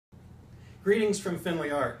Greetings from Finley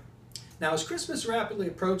Art. Now, as Christmas rapidly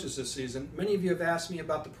approaches this season, many of you have asked me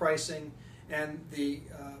about the pricing and the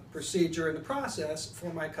procedure and the process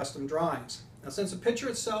for my custom drawings. Now, since a picture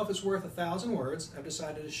itself is worth 1,000 words, I've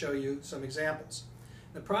decided to show you some examples.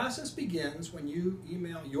 The process begins when you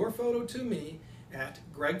email your photo to me at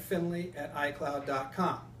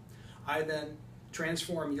gregfinley@icloud.com. I then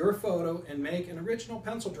transform your photo and make an original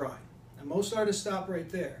pencil drawing. And most artists stop right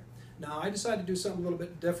there. Now, I decided to do something a little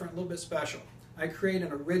bit different, a little bit special. I create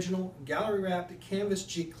an original gallery-wrapped canvas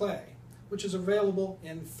G clay, which is available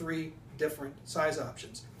in 3 different size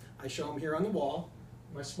options. I show them here on the wall,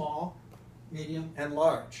 my small, medium, and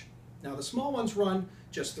large. Now, the small ones run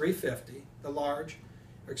just $350. The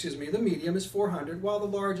medium is $400, while the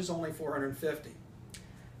large is only $450.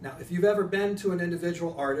 Now, if you've ever been to an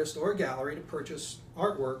individual artist or a gallery to purchase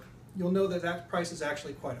artwork, you'll know that that price is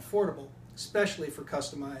actually quite affordable, especially for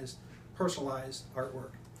customized, personalized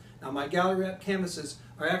artwork. Now, my gallery wrap canvases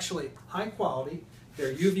are actually high quality.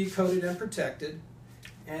 They're UV coated and protected,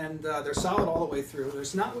 and they're solid all the way through.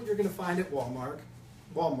 There's not what you're going to find at Walmart,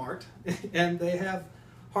 and they have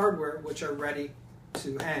hardware which are ready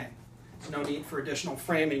to hang. There's no need for additional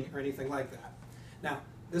framing or anything like that. Now,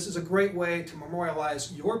 this is a great way to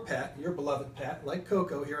memorialize your pet, your beloved pet, like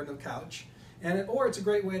Coco here on the couch, or it's a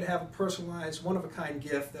great way to have a personalized, one-of-a-kind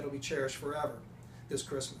gift that will be cherished forever this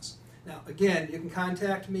Christmas. Now, again, you can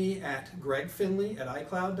contact me at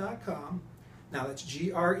gregfinley@icloud.com. Now, that's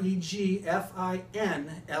GREGFINLEY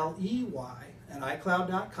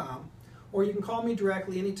 @icloud.com. Or you can call me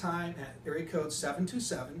directly anytime at area code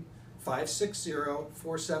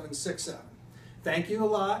 727-560-4767. Thank you a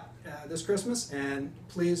lot this Christmas, and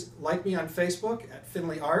please like me on Facebook at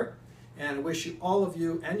Finley Art, and I wish all of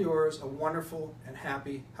you and yours a wonderful and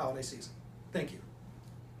happy holiday season. Thank you.